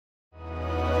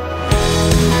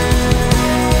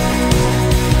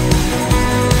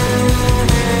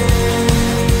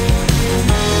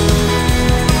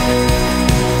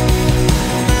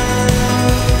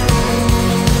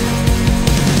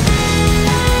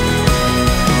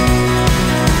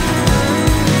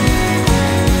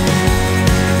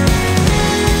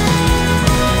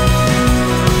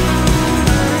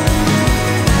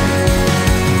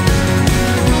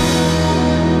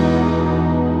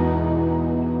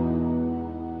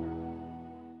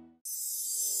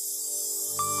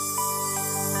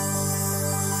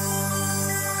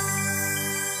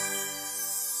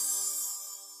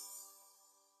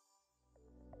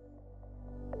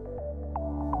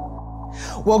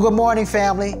Well, good morning,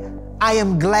 family. I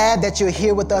am glad that you're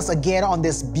here with us again on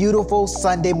this beautiful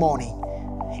Sunday morning.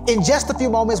 In just a few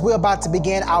moments, we're about to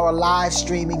begin our live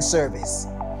streaming service.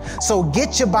 So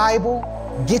get your Bible,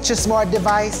 get your smart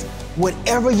device,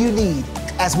 whatever you need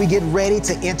as we get ready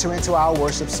to enter into our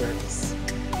worship service.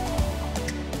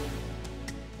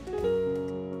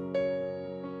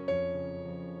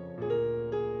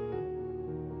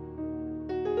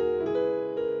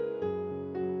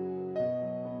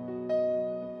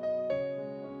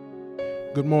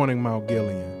 Good morning, Mount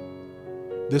Gilead.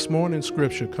 This morning's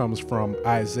scripture comes from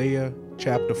Isaiah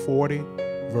chapter 40,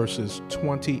 verses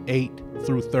 28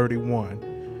 through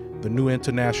 31, the New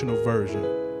International Version.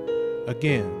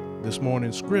 Again, this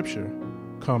morning's scripture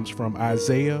comes from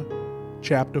Isaiah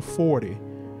chapter 40,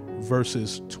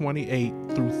 verses 28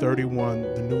 through 31,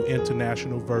 the New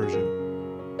International Version.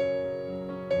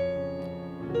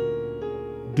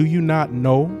 Do you not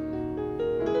know?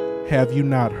 Have you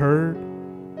not heard?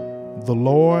 The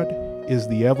Lord is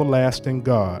the everlasting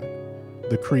God,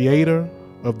 the creator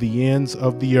of the ends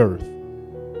of the earth.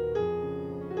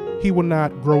 He will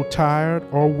not grow tired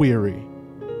or weary,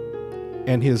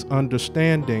 and his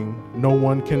understanding no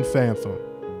one can fathom.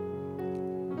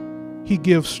 He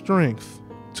gives strength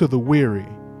to the weary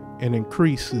and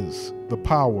increases the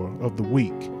power of the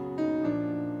weak.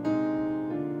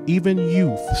 Even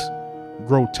youths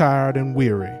grow tired and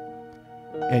weary,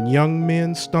 and young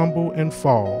men stumble and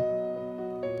fall.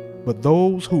 But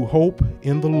those who hope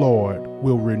in the Lord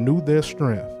will renew their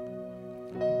strength.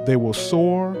 They will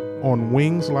soar on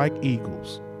wings like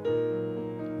eagles.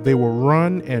 They will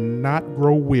run and not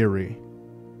grow weary.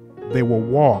 They will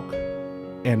walk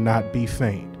and not be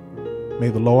faint. May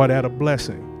the Lord add a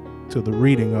blessing to the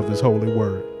reading of his holy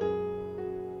word.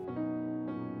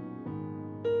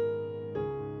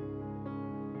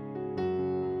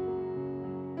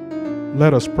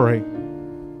 Let us pray.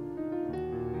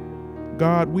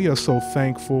 God, we are so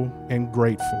thankful and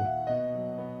grateful.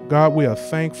 God, we are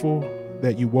thankful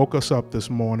that you woke us up this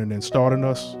morning and started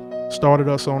us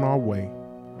on our way.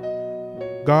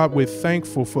 God, we're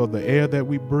thankful for the air that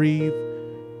we breathe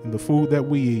and the food that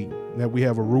we eat, that we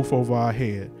have a roof over our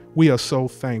head. We are so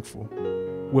thankful.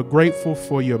 We're grateful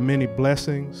for your many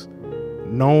blessings,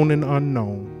 known and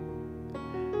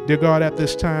unknown. Dear God, at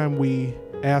this time, we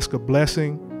ask a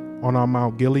blessing on our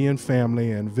Mount Gilead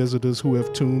family and visitors who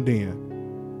have tuned in.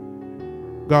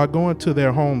 God, go into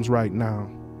their homes right now.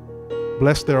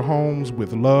 Bless their homes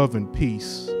with love and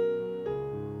peace.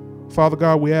 Father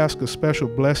God, we ask a special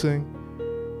blessing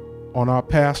on our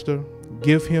pastor.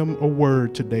 Give him a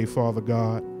word today, Father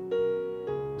God,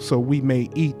 so we may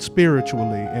eat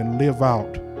spiritually and live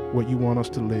out what you want us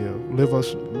to live.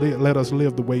 Let us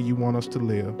live the way you want us to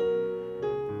live.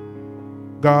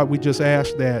 God, we just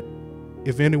ask that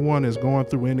if anyone is going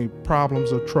through any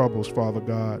problems or troubles, Father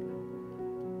God,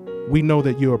 we know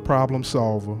that you're a problem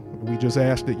solver. We just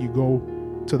ask that you go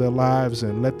to their lives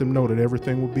and let them know that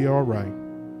everything will be all right.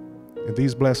 And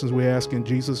these blessings we ask in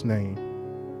Jesus' name.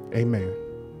 Amen.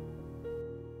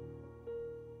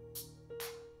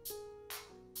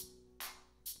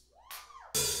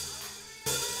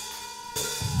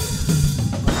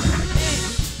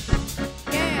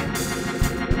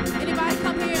 Anybody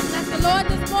come here and bless the Lord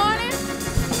this morning?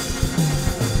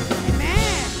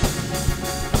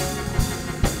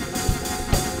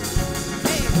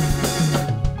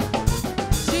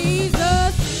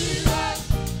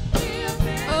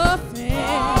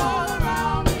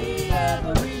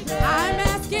 I'm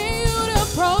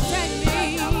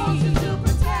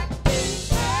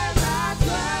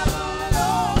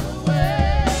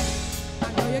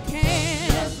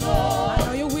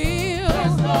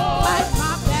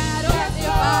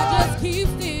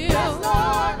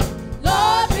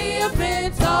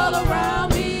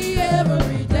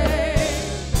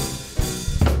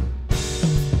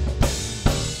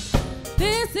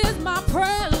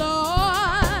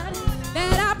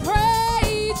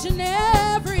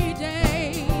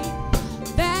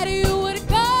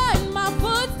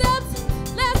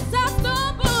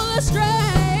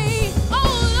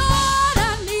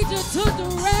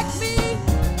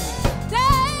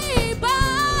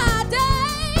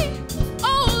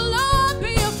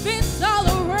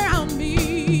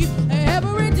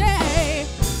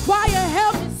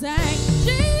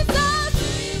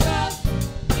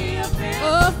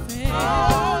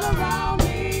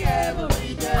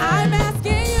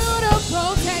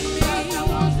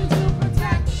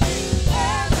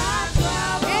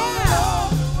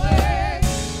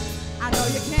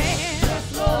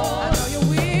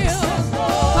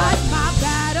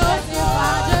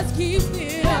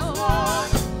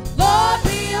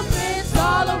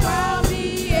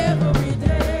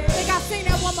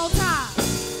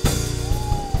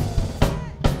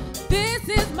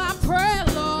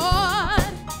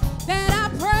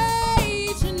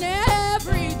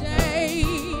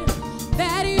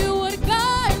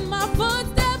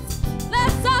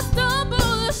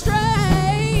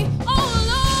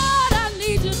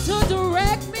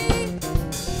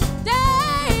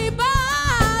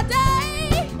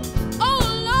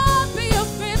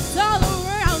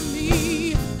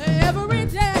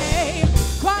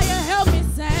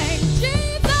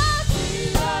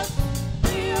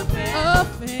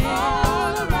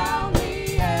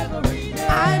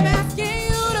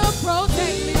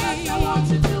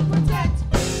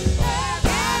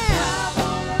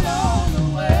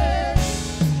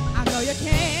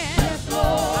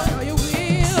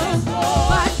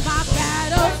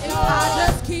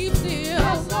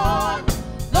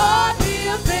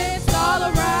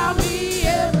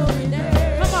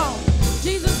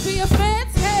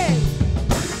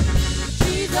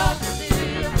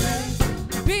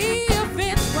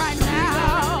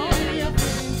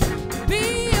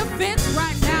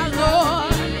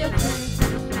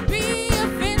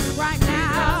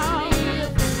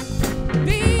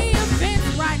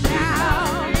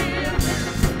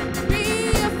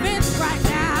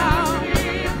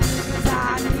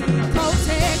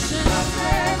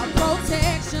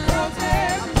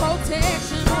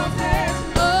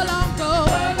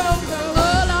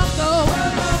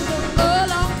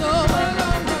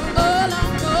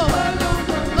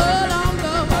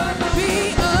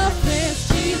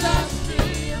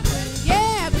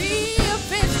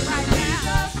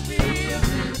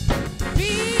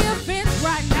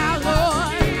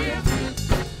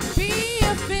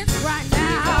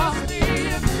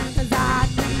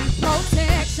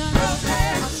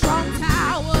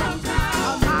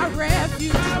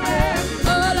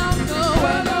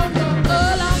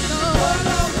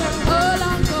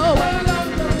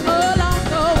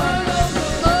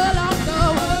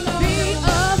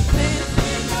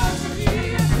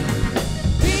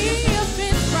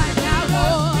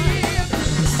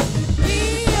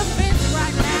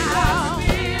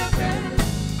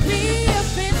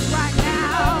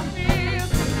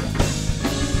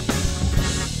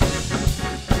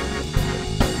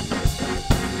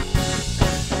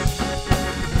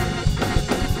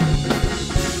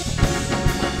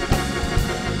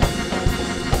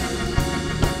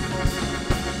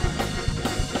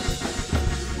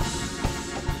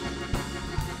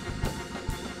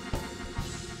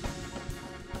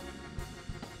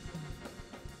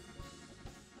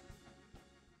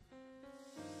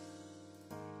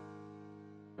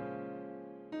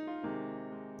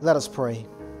Let us pray.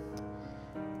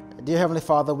 Dear Heavenly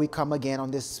Father, we come again on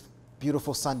this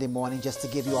beautiful Sunday morning just to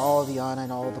give you all the honor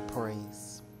and all the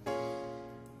praise.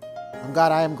 And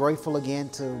God, I am grateful again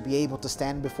to be able to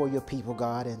stand before your people,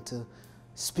 God, and to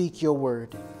speak your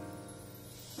word.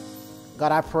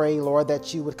 God, I pray, Lord,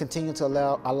 that you would continue to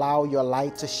allow your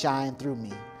light to shine through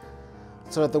me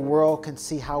so that the world can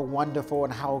see how wonderful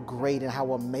and how great and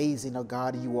how amazing a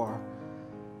God you are.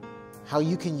 How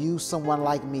you can use someone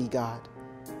like me, God.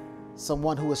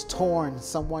 Someone who is torn,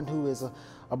 someone who is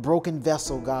a broken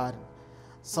vessel, God.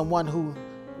 Someone who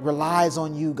relies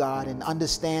on you, God, and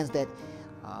understands that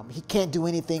he can't do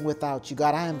anything without you.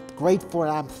 God, I am grateful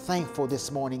and I'm thankful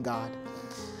this morning, God,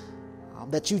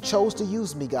 that you chose to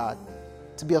use me, God,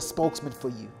 to be a spokesman for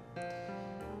you.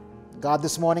 God,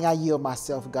 this morning I yield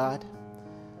myself, God.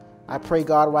 I pray,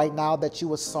 God, right now that you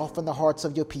would soften the hearts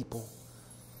of your people.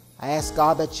 I ask,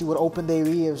 God, that you would open their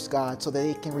ears, God, so that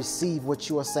they can receive what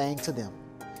you are saying to them.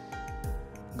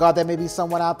 God, there may be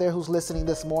someone out there who's listening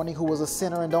this morning who was a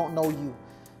sinner and don't know you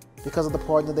because of the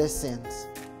pardon of their sins.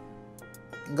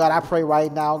 God, I pray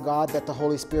right now, God, that the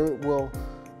Holy Spirit will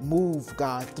move,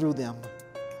 God, through them.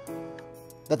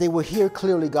 That they will hear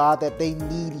clearly, God, that they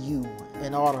need you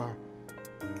in order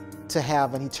to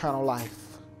have an eternal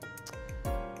life.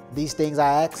 These things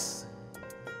I ask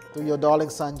through your darling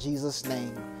Son, Jesus'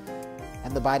 name.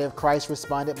 And the body of Christ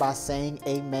responded by saying,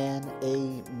 amen,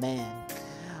 amen.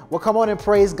 Well, come on and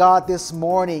praise God this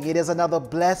morning. It is another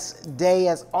blessed day.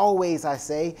 As always, I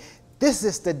say, this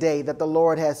is the day that the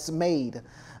Lord has made.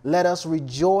 Let us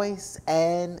rejoice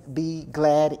and be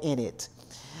glad in it.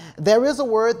 There is a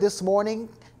word this morning,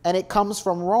 and it comes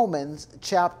from Romans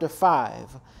chapter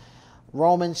 5.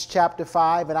 Romans chapter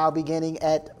 5, and I'll be beginning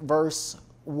at verse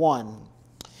 1.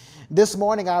 This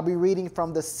morning, I'll be reading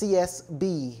from the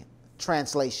CSB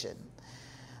translation.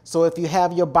 So if you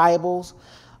have your Bibles,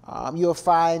 you'll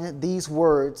find these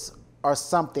words are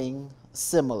something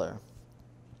similar.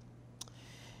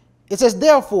 It says,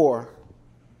 therefore,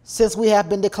 since we have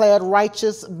been declared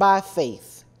righteous by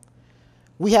faith,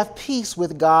 we have peace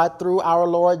with God through our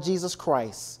Lord Jesus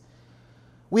Christ.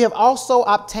 We have also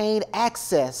obtained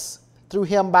access through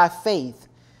him by faith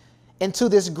into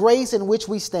this grace in which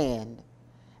we stand,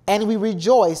 and we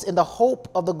rejoice in the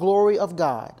hope of the glory of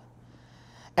God.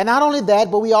 And not only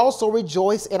that, but we also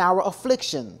rejoice in our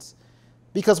afflictions,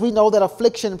 because we know that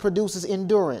affliction produces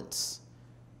endurance.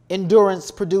 Endurance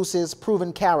produces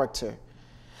proven character,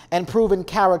 and proven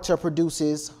character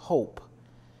produces hope.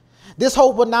 This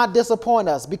hope will not disappoint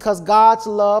us, because God's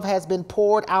love has been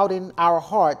poured out in our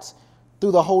hearts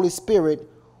through the Holy Spirit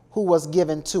who was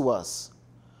given to us.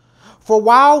 For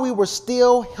while we were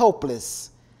still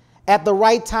helpless, at the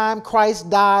right time Christ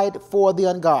died for the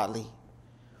ungodly.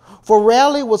 For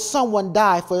rarely would someone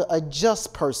die for a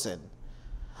just person,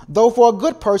 though for a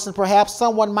good person perhaps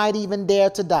someone might even dare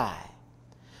to die.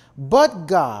 But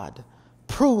God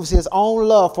proves his own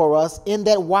love for us in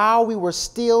that while we were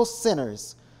still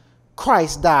sinners,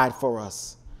 Christ died for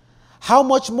us. How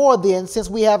much more then, since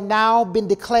we have now been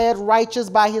declared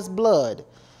righteous by his blood,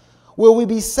 will we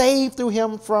be saved through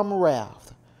him from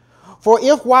wrath? For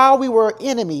if while we were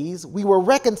enemies, we were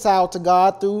reconciled to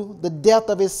God through the death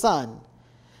of his Son,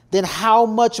 then how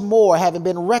much more, having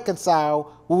been reconciled,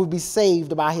 will we be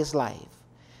saved by his life?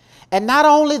 And not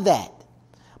only that,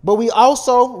 but we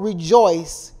also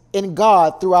rejoice in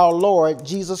God through our Lord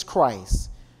Jesus Christ,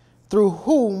 through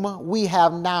whom we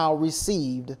have now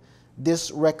received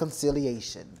this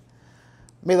reconciliation.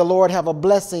 May the Lord have a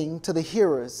blessing to the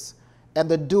hearers and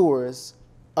the doers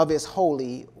of his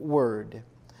holy word.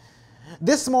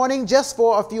 This morning, just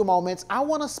for a few moments, I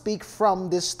want to speak from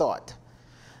this thought.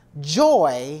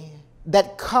 Joy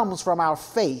that comes from our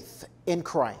faith in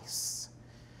Christ.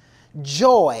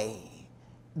 Joy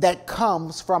that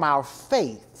comes from our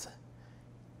faith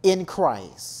in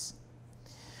Christ.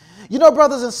 You know,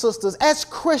 brothers and sisters, as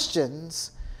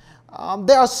Christians,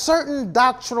 there are certain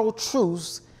doctrinal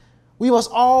truths we must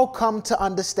all come to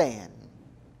understand.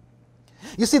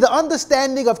 You see, the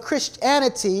understanding of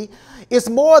Christianity is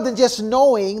more than just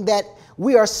knowing that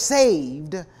we are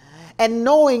saved and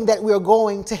knowing that we are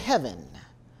going to heaven.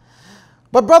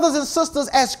 But brothers and sisters,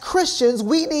 as Christians,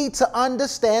 we need to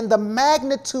understand the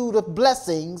magnitude of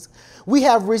blessings we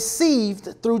have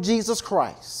received through Jesus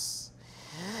Christ.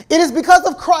 It is because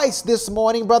of Christ this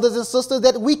morning, brothers and sisters,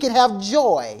 that we can have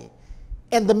joy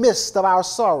in the midst of our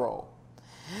sorrow.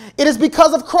 It is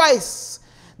because of Christ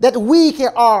that we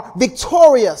are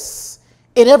victorious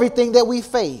in everything that we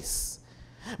face.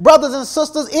 Brothers and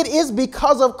sisters, it is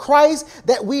because of Christ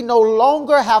that we no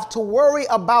longer have to worry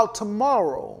about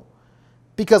tomorrow,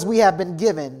 because we have been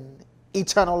given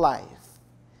eternal life.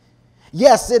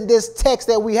 Yes, in this text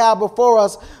that we have before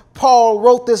us, Paul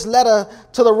wrote this letter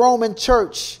to the Roman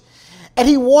church, and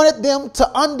he wanted them to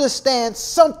understand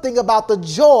something about the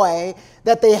joy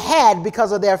that they had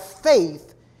because of their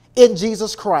faith in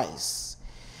Jesus Christ.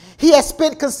 He has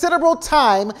spent considerable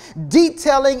time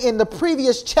detailing in the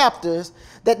previous chapters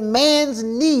that man's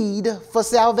need for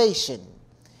salvation.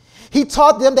 He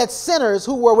taught them that sinners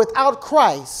who were without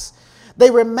Christ,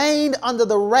 they remained under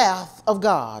the wrath of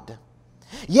God.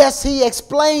 Yes, he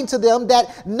explained to them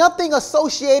that nothing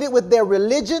associated with their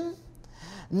religion,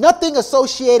 nothing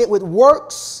associated with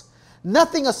works,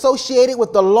 nothing associated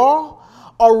with the law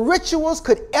or rituals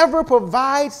could ever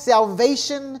provide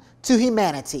salvation to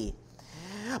humanity.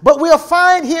 But we'll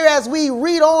find here as we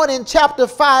read on in chapter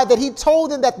 5 that he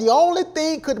told them that the only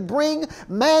thing could bring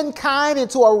mankind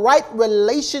into a right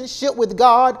relationship with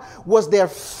God was their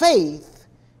faith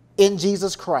in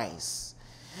Jesus Christ.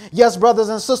 Yes, brothers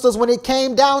and sisters, when it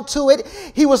came down to it,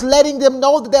 he was letting them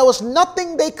know that there was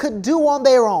nothing they could do on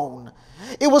their own.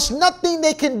 It was nothing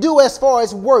they can do as far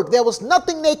as work. There was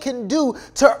nothing they can do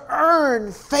to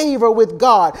earn favor with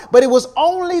God. But it was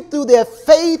only through their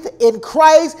faith in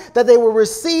Christ that they will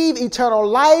receive eternal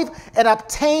life and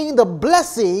obtain the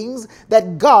blessings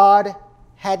that God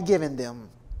had given them.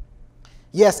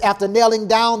 Yes, after nailing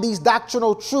down these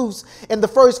doctrinal truths in the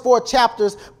first 4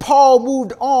 chapters, Paul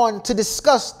moved on to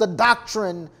discuss the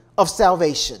doctrine of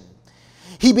salvation.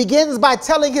 He begins by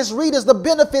telling his readers the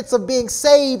benefits of being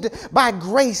saved by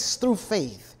grace through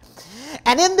faith.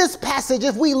 And in this passage,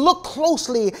 if we look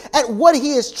closely at what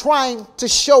he is trying to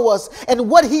show us and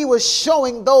what he was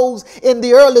showing those in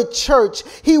the early church,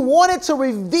 he wanted to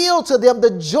reveal to them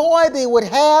the joy they would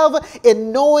have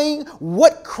in knowing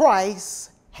what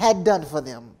Christ had done for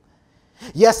them.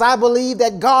 Yes, I believe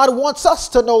that God wants us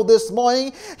to know this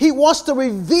morning. He wants to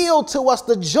reveal to us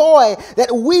the joy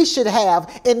that we should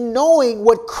have in knowing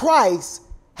what Christ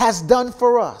has done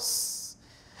for us.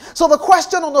 So the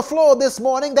question on the floor this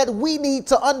morning that we need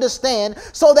to understand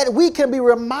so that we can be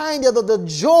reminded of the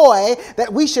joy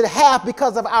that we should have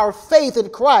because of our faith in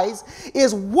Christ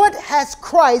is, what has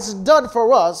Christ done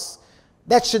for us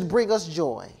that should bring us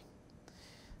joy?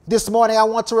 This morning I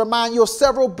want to remind you of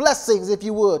several blessings, if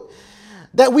you would,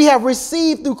 that we have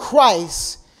received through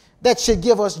Christ that should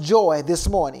give us joy this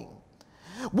morning.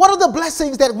 One of the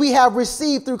blessings that we have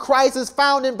received through Christ is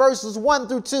found in verses 1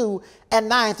 through 2 and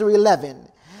 9 through 11.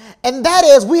 And that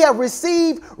is, we have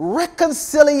received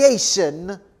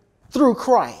reconciliation through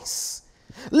Christ.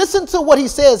 Listen to what he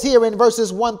says here in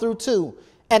verses 1 through 2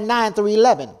 and 9 through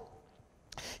 11.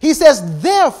 He says,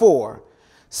 therefore,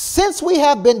 since we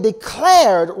have been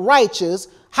declared righteous,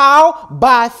 how?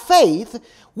 By faith.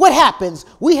 What happens?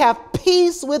 We have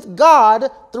peace with God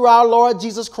through our Lord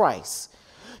Jesus Christ.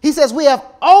 He says we have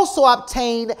also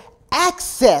obtained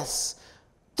access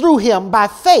through him by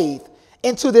faith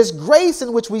into this grace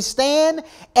in which we stand,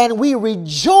 and we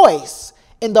rejoice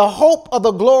in the hope of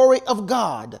the glory of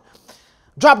God.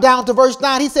 Drop down to verse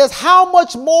 9. He says, how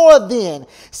much more then,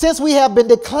 since we have been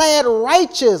declared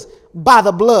righteous by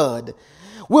the blood,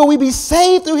 will we be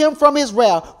saved through him from his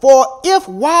wrath? For if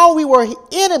while we were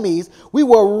enemies, we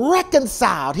were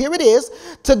reconciled, here it is,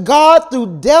 to God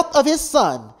through death of his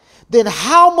son, then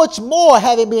how much more,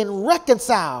 having been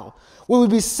reconciled, will we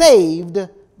be saved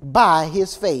by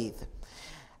his faith?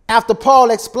 After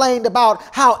Paul explained about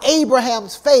how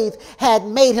Abraham's faith had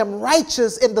made him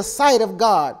righteous in the sight of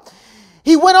God,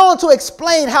 he went on to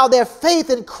explain how their faith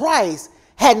in Christ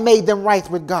had made them right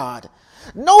with God.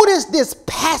 Notice this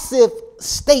passive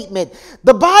statement.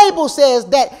 The Bible says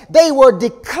that they were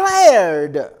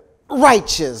declared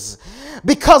righteous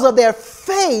because of their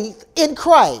faith in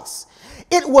Christ.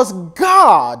 It was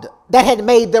God that had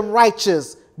made them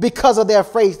righteous because of their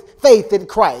faith in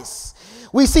Christ.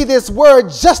 We see this word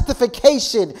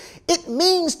justification. It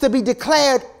means to be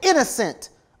declared innocent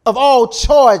of all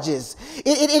charges.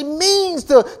 It means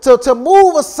to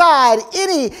move aside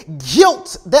any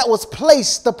guilt that was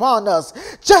placed upon us.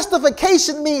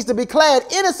 Justification means to be declared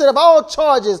innocent of all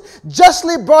charges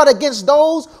justly brought against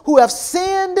those who have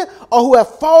sinned or who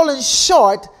have fallen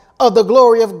short of the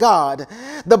glory of God.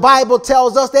 The Bible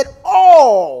tells us that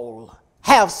all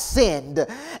have sinned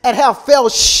and have fell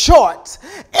short.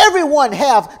 Everyone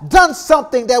have done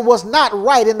something that was not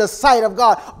right in the sight of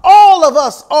God. All of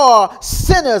us are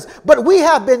sinners, but we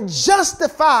have been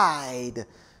justified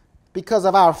because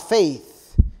of our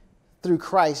faith through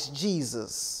Christ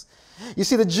Jesus. You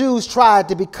see, the Jews tried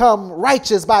to become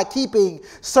righteous by keeping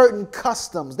certain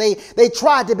customs. They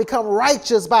tried to become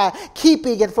righteous by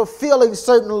keeping and fulfilling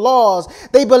certain laws.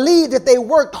 They believed that they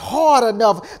worked hard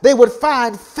enough, they would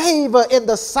find favor in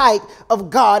the sight of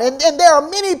God. And there are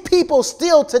many people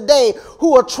still today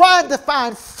who are trying to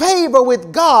find favor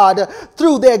with God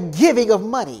through their giving of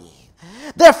money.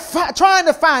 They're trying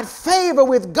to find favor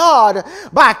with God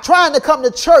by trying to come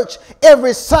to church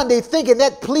every Sunday thinking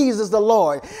that pleases the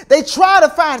Lord. They try to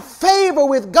find favor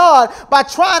with God by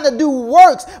trying to do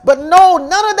works, but no,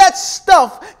 none of that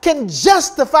stuff can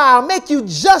justify or make you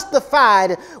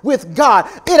justified with God.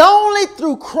 It only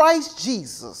through Christ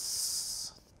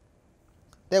Jesus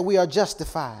that we are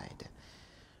justified.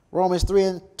 Romans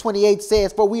 3:28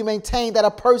 says, "For we maintain that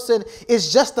a person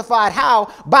is justified," how?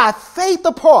 By faith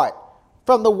apart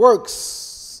from the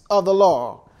works of the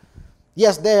law.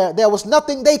 Yes, there was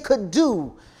nothing they could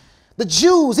do. The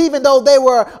Jews, even though they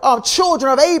were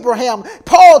children of Abraham,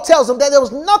 Paul tells them that there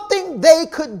was nothing they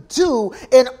could do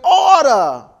in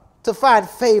order to find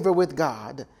favor with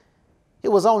God. It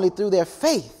was only through their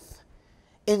faith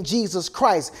in Jesus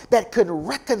Christ that could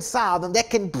reconcile them,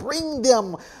 that can bring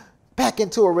them back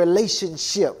into a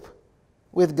relationship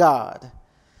with God.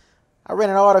 I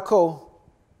read an article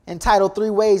entitled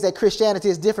 3 Ways That Christianity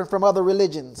is Different from Other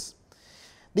Religions.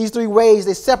 These 3 ways,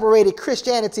 they separated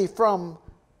Christianity from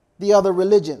the other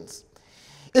religions.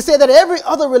 It said that every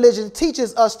other religion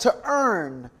teaches us to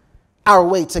earn our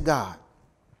way to God.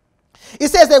 It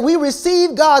says that we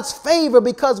receive God's favor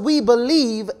because we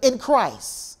believe in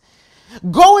Christ.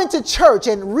 Going to church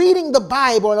and reading the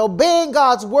Bible and obeying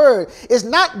God's word is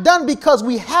not done because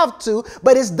we have to,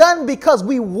 but it's done because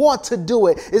we want to do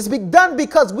it. It's done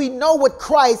because we know what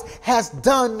Christ has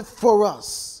done for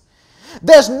us.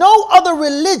 There's no other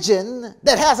religion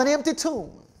that has an empty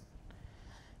tomb.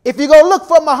 If you go look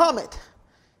for Muhammad,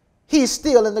 he's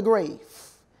still in the grave.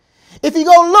 If you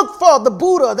go look for the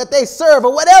Buddha that they serve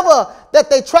or whatever that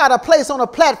they try to place on a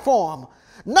platform,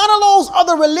 none of those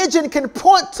other religions can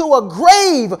point to a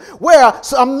grave where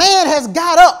a man has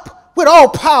got up with all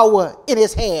power in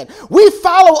his hand. We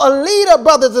follow a leader,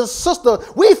 brothers and sisters.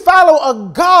 We follow a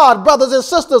God, brothers and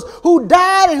sisters, who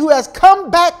died and who has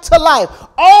come back to life.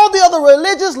 All the other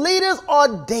religious leaders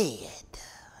are dead.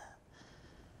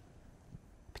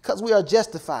 Because we are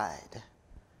justified.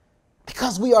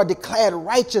 Because we are declared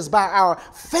righteous by our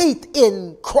faith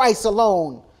in Christ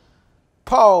alone.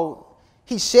 Paul,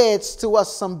 he sheds to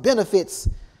us some benefits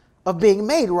of being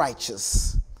made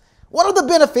righteous. One of the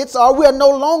benefits are we are no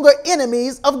longer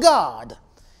enemies of God.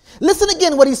 Listen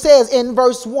again what he says in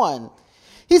verse 1.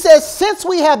 He says, since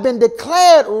we have been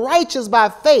declared righteous by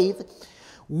faith,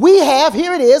 we have,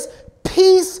 here it is,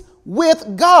 peace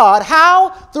with God. How?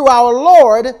 Through our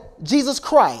Lord Jesus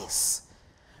Christ.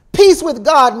 Peace with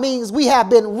God means we have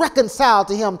been reconciled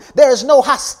to him. There is no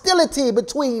hostility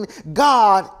between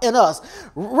God and us.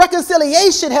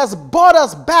 Reconciliation has brought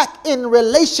us back in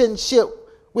relationship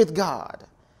with God.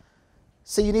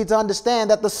 So you need to understand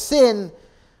that the sin,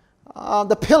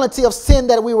 the penalty of sin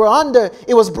that we were under,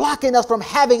 it was blocking us from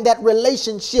having that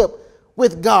relationship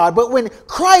with God. But when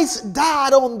Christ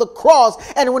died on the cross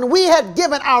and when we had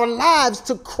given our lives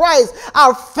to Christ,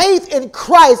 our faith in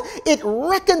Christ, it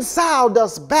reconciled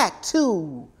us back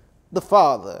to the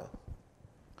Father.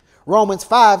 Romans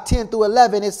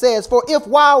 5:10-11, it says, for if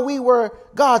while we were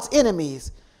God's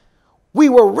enemies, we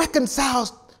were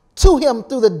reconciled to him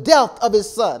through the death of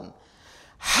his Son,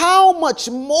 how much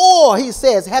more, he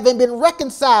says, having been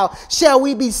reconciled, shall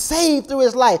we be saved through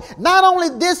his life? Not only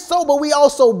this, but we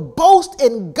also boast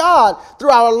in God through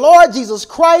our Lord Jesus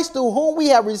Christ, through whom we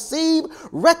have received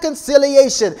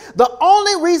reconciliation. The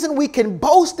only reason we can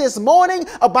boast this morning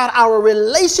about our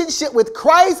relationship with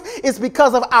Christ is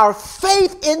because of our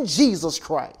faith in Jesus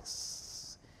Christ.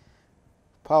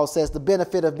 Paul says the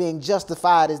benefit of being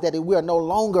justified is that we are no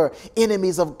longer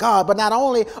enemies of God. But not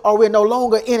only are we no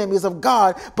longer enemies of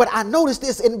God, but I notice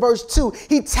this in verse 2.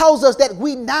 He tells us that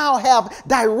we now have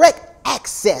direct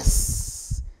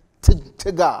access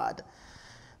to God.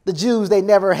 The Jews, they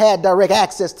never had direct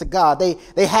access to God.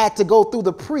 They had to go through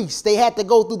the priests. They had to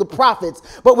go through the prophets.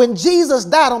 But when Jesus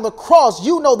died on the cross,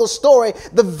 you know the story.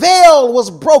 The veil was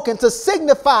broken to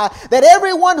signify that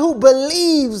everyone who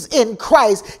believes in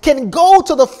Christ can go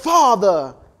to the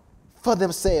Father for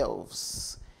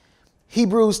themselves.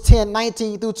 Hebrews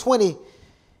 10:19-20.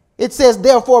 It says,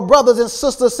 therefore, brothers and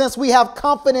sisters, since we have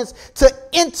confidence to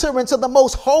enter into the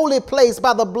most holy place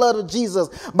by the blood of Jesus,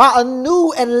 by a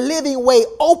new and living way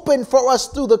open for us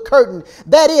through the curtain,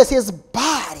 that is his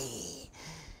body.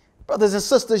 Brothers and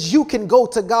sisters, you can go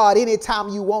to God anytime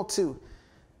you want to,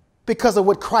 because of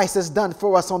what Christ has done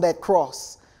for us on that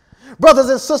cross. Brothers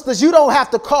and sisters, you don't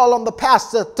have to call on the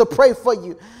pastor to pray for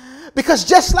you. Because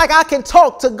just like I can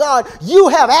talk to God, you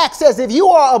have access. If you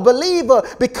are a believer,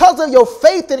 because of your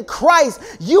faith in Christ,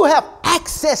 you have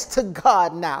access to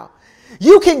God now.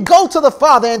 You can go to the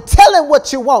Father and tell him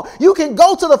what you want. You can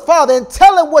go to the Father and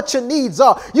tell him what your needs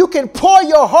are. You can pour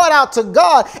your heart out to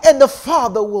God, and the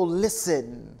Father will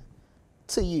listen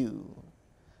to you.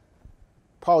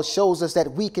 Paul shows us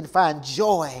that we can find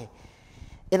joy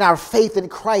in our faith in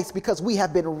Christ because we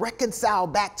have been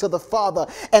reconciled back to the Father.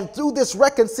 And through this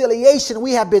reconciliation,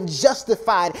 we have been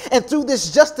justified. And through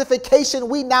this justification,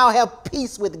 we now have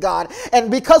peace with God.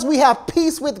 And because we have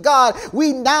peace with God,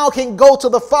 we now can go to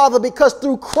the Father because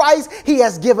through Christ, he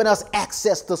has given us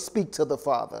access to speak to the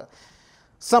Father.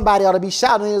 Somebody ought to be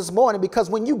shouting this morning, because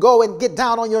when you go and get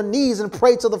down on your knees and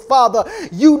pray to the Father,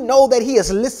 you know that he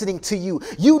is listening to you.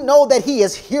 You know that he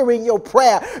is hearing your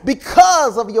prayer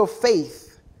because of your faith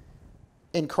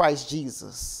in Christ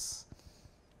Jesus.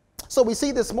 So we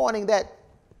see this morning that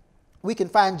we can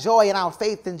find joy in our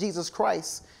faith in Jesus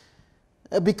Christ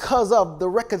because of the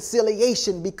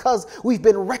reconciliation, because we've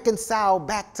been reconciled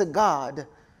back to God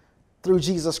through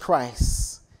Jesus Christ.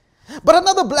 But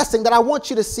another blessing that I want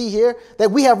you to see here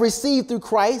that we have received through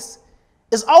Christ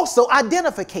is also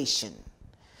identification.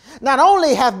 Not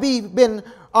only have we been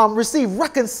received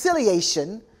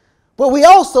reconciliation, but we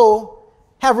also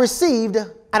have received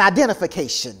an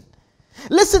identification.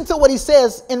 Listen to what he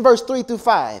says in verse 3 through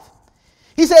 5.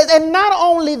 He says, and not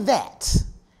only that,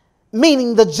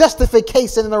 meaning the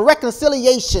justification and the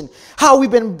reconciliation, how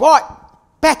we've been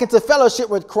brought back into fellowship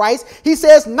with Christ. He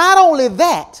says, not only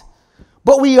that,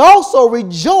 but we also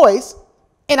rejoice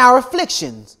in our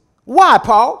afflictions. Why,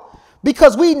 Paul?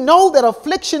 Because we know that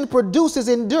affliction produces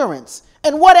endurance.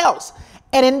 And what else?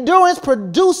 And endurance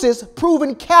produces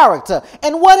proven character.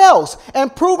 And what else?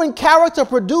 And proven character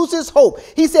produces hope.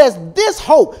 He says this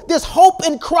hope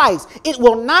in Christ, it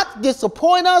will not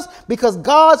disappoint us because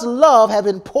God's love has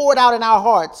been poured out in our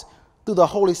hearts through the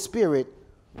Holy Spirit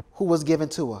who was given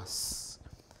to us.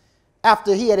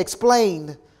 After he had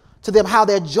explained to them how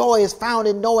their joy is found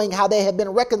in knowing how they have been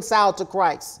reconciled to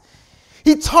Christ,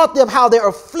 he taught them how their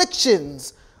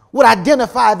afflictions would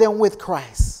identify them with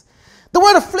Christ. The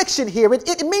word affliction here,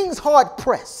 it means hard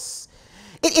press.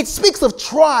 It speaks of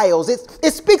trials.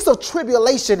 It speaks of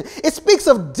tribulation. It speaks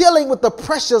of dealing with the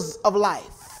pressures of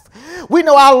life. We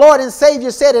know our Lord and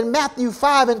Savior said in Matthew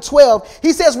 5:12,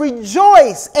 he says,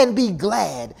 rejoice and be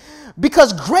glad,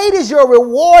 because great is your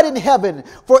reward in heaven,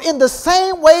 for in the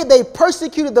same way they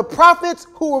persecuted the prophets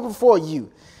who were before you.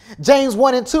 James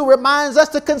 1:2 reminds us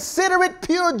to consider it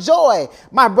pure joy,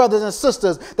 my brothers and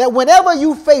sisters, that whenever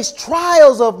you face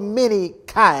trials of many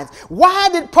kinds. Why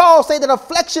did Paul say that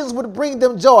afflictions would bring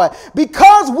them joy?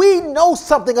 Because we know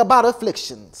something about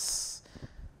afflictions.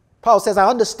 Paul says, I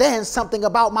understand something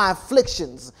about my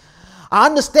afflictions. I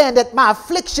understand that my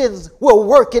afflictions will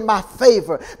work in my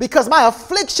favor because my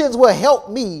afflictions will help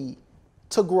me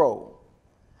to grow.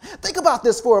 Think about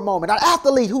this for a moment. An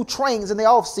athlete who trains in the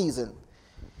off season,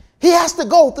 he has to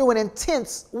go through an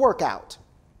intense workout.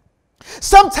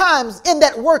 Sometimes in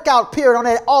that workout period on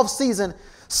that off season,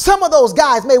 some of those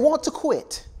guys may want to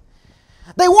quit.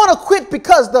 They want to quit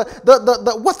because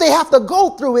what they have to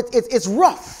go through, it's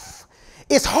rough.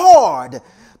 It's hard.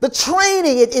 The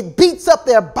training, it beats up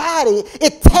their body.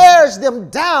 It tears them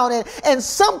down. And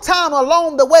sometime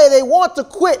along the way, they want to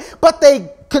quit, but they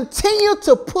continue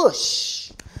to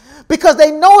push because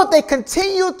they know if they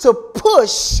continue to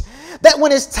push, that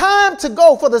when it's time to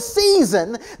go for the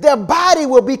season, their body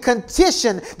will be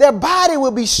conditioned. Their body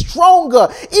will be stronger.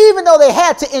 Even though they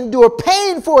had to endure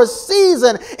pain for a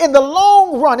season, in the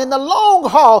long run, in the long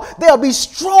haul, they'll be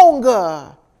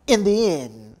stronger in the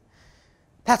end.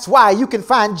 That's why you can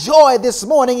find joy this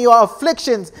morning in your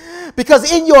afflictions,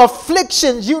 because in your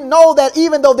afflictions, you know that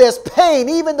even though there's pain,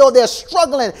 even though there's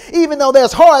struggling, even though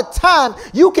there's hard time,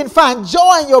 you can find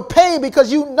joy in your pain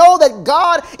because you know that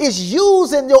God is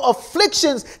using your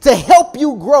afflictions to help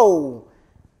you grow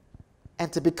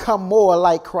and to become more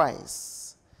like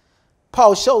Christ.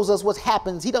 Paul shows us what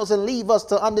happens. He doesn't leave us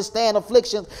to understand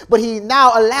afflictions, but he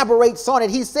now elaborates on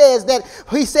it. He says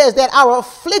that our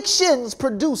afflictions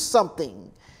produce something.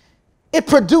 It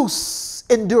produces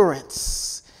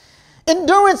endurance.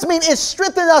 Endurance means it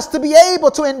strengthens us to be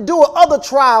able to endure other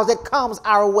trials that comes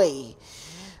our way.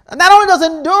 And not only does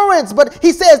endurance, but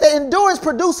he says that endurance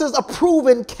produces a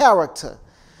proven character.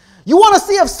 You want to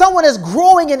see if someone is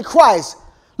growing in Christ,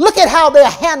 look at how they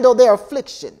handle their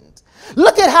afflictions.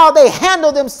 Look at how they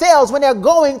handle themselves when they're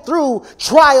going through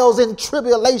trials and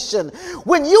tribulation.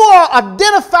 When you are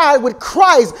identified with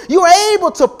Christ, you are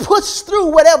able to push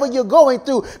through whatever you're going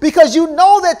through because you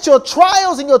know that your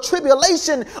trials and your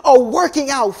tribulation are working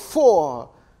out for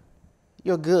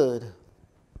your good.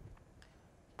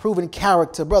 Proven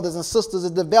character, brothers and sisters,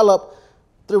 is developed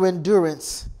through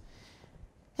endurance.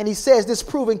 And he says this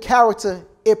proven character,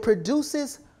 it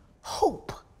produces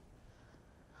hope.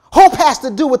 Hope has to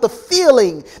do with the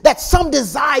feeling that some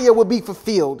desire will be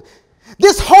fulfilled.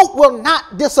 This hope will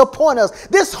not disappoint us.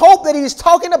 This hope that he's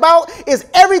talking about is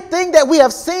everything that we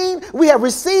have seen, we have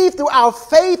received through our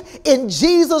faith in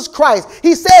Jesus Christ.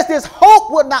 He says this hope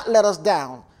will not let us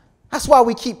down. That's why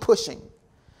we keep pushing.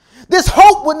 This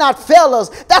hope will not fail us.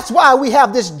 That's why we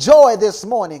have this joy this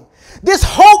morning. This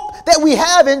hope that we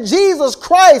have in Jesus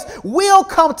Christ will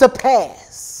come to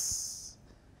pass.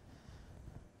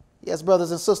 Yes, brothers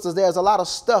and sisters, there's a lot of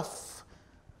stuff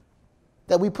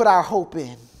that we put our hope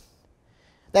in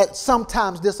that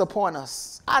sometimes disappoint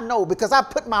us. I know because I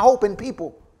put my hope in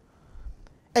people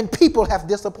and people have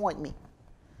disappointed me.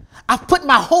 I've put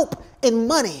my hope in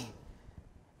money.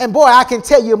 And boy, I can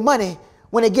tell you money,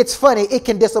 when it gets funny, it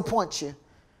can disappoint you.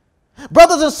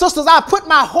 Brothers and sisters, I put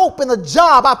my hope in a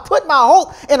job. I put my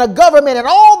hope in a government, and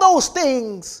all those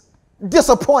things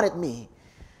disappointed me.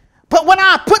 But when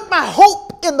I put my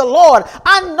hope in the Lord,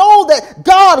 I know that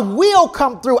God will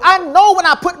come through. I know when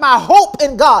I put my hope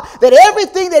in God, that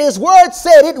everything that his word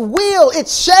said, it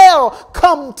shall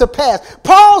come to pass.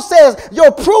 Paul says,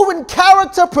 your proven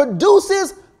character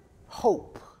produces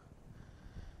hope.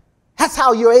 That's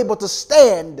how you're able to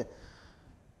stand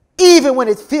even when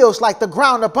it feels like the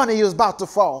ground up under you is about to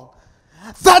fall.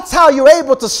 That's how you're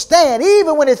able to stand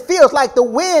even when it feels like the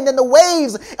wind and the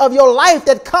waves of your life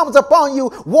that comes upon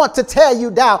you want to tear you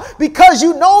down, because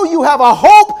you know you have a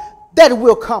hope that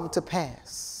will come to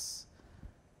pass.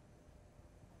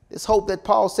 This hope that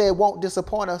Paul said won't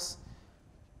disappoint us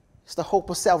is the hope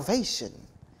of salvation.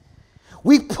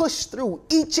 We push through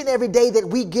each and every day that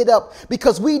we get up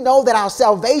because we know that our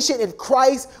salvation in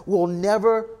Christ will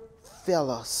never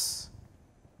fail us.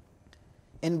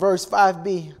 In verse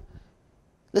 5b,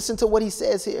 listen to what he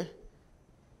says here.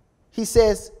 He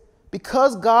says,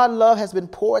 because God's love has been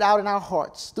poured out in our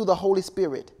hearts through the Holy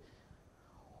Spirit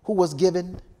who was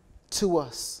given to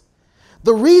us.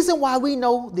 The reason why we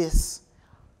know this,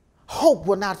 hope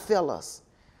will not fail us,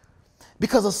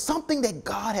 because of something that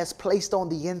God has placed on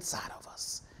the inside of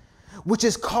us, which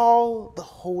is called the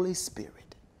Holy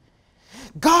Spirit.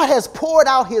 God has poured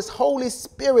out his Holy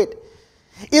Spirit.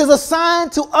 It is a sign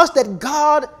to us that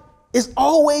God is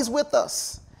always with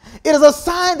us. It is a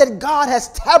sign that God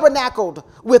has tabernacled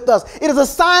with us. It is a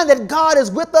sign that God is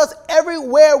with us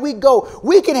everywhere we go.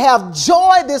 We can have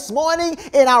joy this morning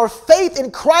in our faith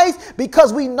in Christ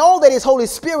because we know that his Holy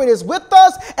Spirit is with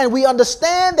us, and we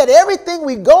understand that everything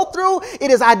we go through,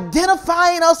 it is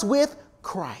identifying us with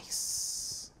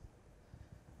Christ.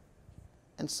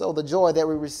 And so the joy that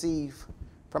we receive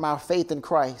from our faith in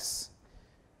Christ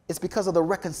is because of the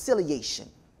reconciliation.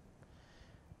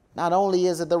 Not only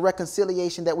is it the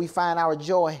reconciliation that we find our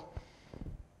joy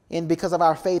in because of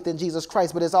our faith in Jesus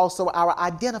Christ, but it's also our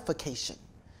identification.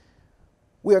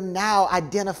 We are now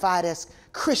identified as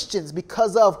Christians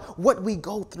because of what we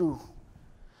go through.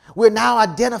 We're now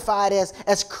identified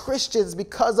as Christians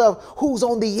because of who's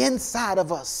on the inside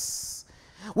of us.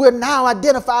 We're now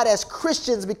identified as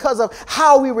Christians because of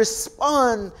how we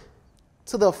respond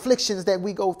to the afflictions that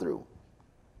we go through.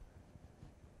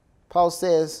 Paul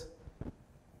says,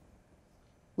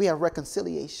 we have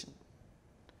reconciliation.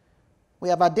 We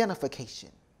have identification.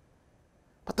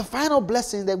 But the final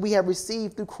blessing that we have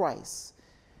received through Christ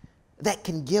that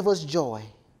can give us joy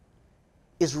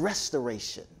is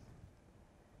restoration.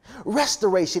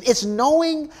 Restoration. It's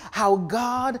knowing how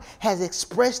God has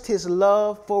expressed his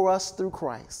love for us through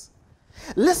Christ.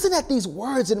 Listen at these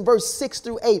words in verse 6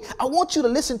 through 8. I want you to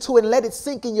listen to it and let it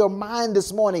sink in your mind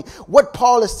this morning what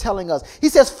Paul is telling us. He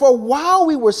says, for while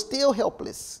we were still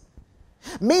helpless,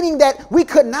 meaning that we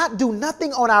could not do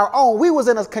nothing on our own. We was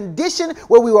in a condition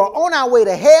where we were on our way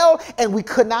to hell and we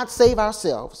could not save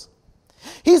ourselves.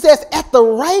 He says, at the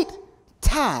right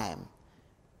time,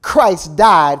 Christ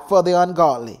died for the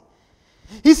ungodly.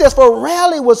 He says, for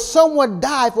rarely will someone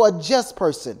die for a just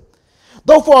person,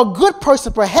 though for a good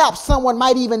person, perhaps someone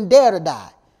might even dare to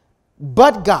die.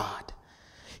 But God,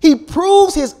 he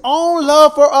proves his own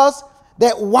love for us,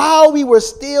 that while we were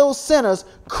still sinners,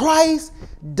 Christ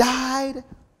died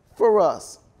for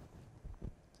us.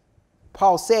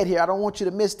 Paul said here, I don't want you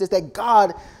to miss this, that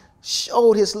God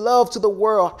showed his love to the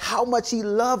world, how much he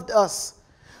loved us.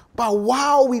 But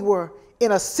while we were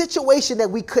in a situation that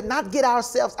we could not get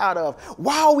ourselves out of,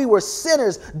 while we were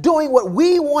sinners doing what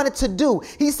we wanted to do.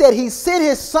 He said he sent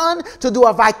his son to do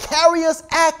a vicarious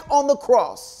act on the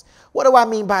cross. What do I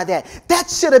mean by that? That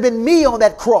should have been me on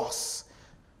that cross.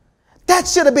 That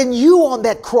should have been you on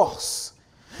that cross.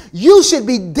 You should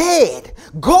be dead,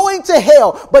 going to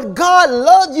hell. But God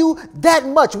loved you that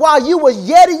much while you were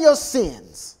yet in your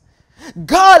sins.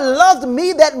 God loved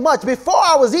me that much. Before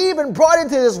I was even brought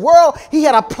into this world, he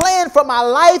had a plan for my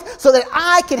life so that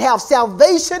I could have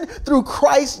salvation through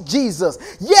Christ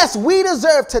Jesus. Yes, we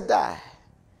deserve to die.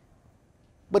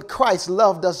 But Christ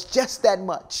loved us just that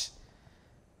much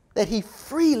that he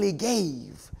freely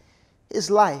gave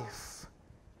his life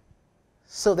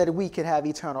so that we could have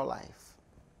eternal life.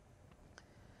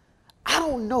 I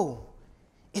don't know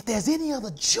if there's any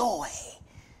other joy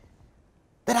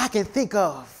that I can think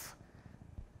of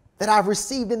that I've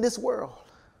received in this world.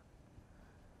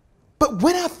 But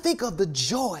when I think of the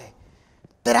joy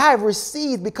that I've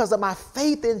received because of my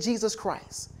faith in Jesus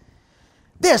Christ,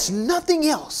 there's nothing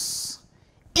else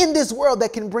in this world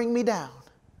that can bring me down.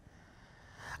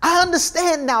 I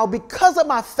understand now, because of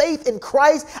my faith in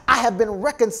Christ, I have been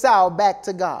reconciled back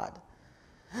to God.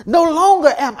 No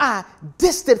longer am I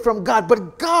distant from God,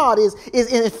 but God is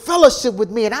in fellowship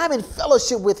with me, and I'm in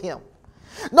fellowship with him.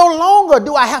 No longer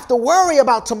do I have to worry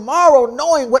about tomorrow,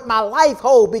 knowing what my life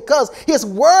holds, because his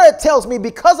word tells me,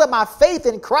 because of my faith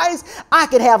in Christ, I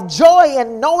can have joy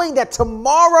in knowing that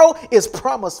tomorrow is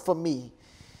promised for me.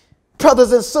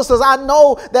 Brothers and sisters, I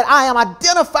know that I am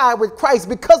identified with Christ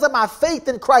because of my faith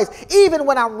in Christ. Even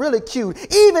when I'm ridiculed,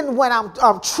 even when I'm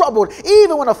troubled,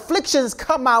 even when afflictions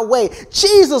come my way,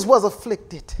 Jesus was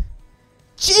afflicted.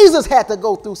 Jesus had to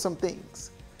go through some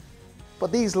things.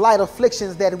 But these light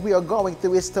afflictions that we are going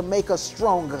through is to make us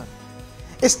stronger.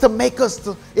 It's to make us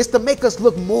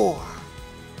look more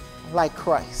like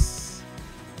Christ.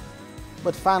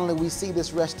 But finally, we see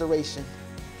this restoration.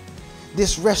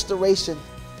 This restoration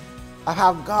of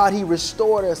how God, he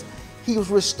restored us. He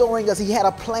was restoring us. He had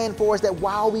a plan for us that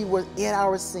while we were in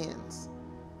our sins,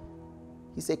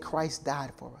 he said Christ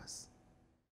died for us.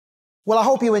 Well, I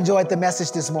hope you enjoyed the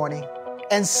message this morning,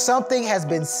 and something has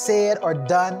been said or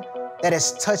done that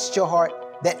has touched your heart,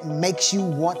 that makes you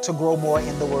want to grow more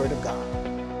in the Word of God.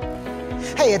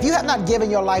 Hey, if you have not given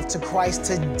your life to Christ,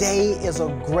 today is a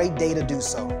great day to do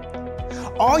so.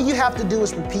 All you have to do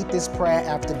is repeat this prayer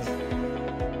after me.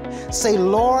 Say,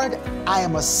 Lord, I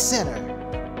am a sinner.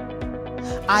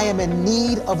 I am in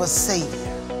need of a Savior.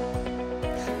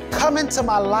 Come into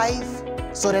my life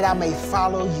so that I may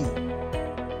follow you.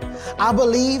 I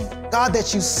believe, God,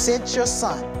 that you sent your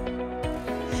Son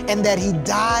and that he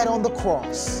died on the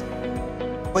cross,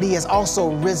 but he has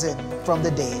also risen from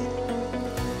the dead.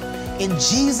 In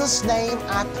Jesus' name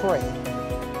I pray,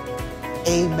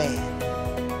 amen.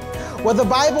 Well, the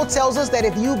Bible tells us that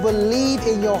if you believe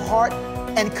in your heart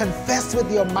and confess with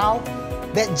your mouth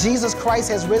that Jesus Christ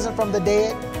has risen from the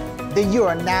dead, then you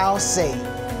are now saved.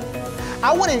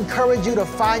 I want to encourage you to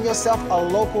find yourself a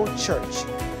local church.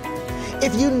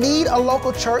 If you need a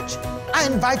local church, I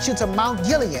invite you to Mount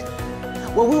Gilead,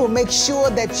 where we will make sure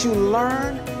that you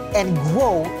learn and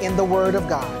grow in the Word of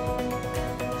God.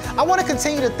 I want to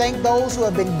continue to thank those who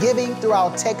have been giving through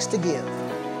our text to give.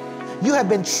 You have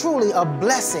been truly a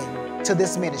blessing to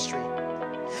this ministry.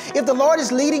 If the Lord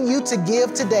is leading you to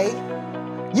give today,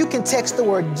 you can text the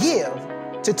word GIVE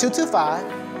to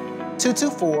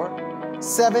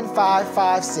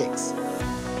 225-224-7556.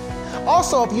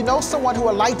 Also, if you know someone who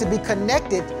would like to be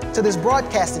connected to this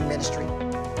broadcasting ministry,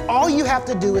 all you have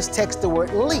to do is text the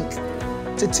word LINK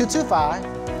to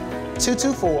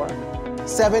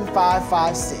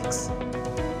 225-224-7556.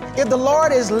 If the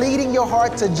Lord is leading your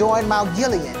heart to join Mount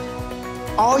Gilead,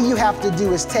 all you have to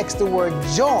do is text the word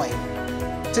JOIN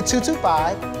to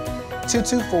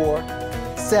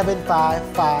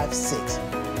 225-224-7556.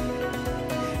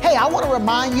 Hey, I want to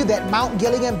remind you that Mount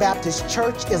Gilead Baptist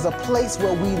Church is a place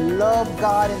where we love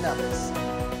God and others.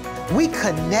 We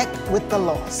connect with the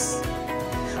lost.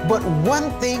 But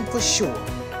one thing for sure,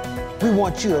 we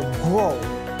want you to grow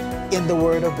in the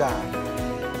Word of God.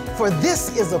 For this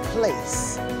is a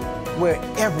place where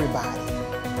everybody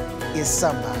is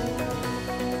somebody.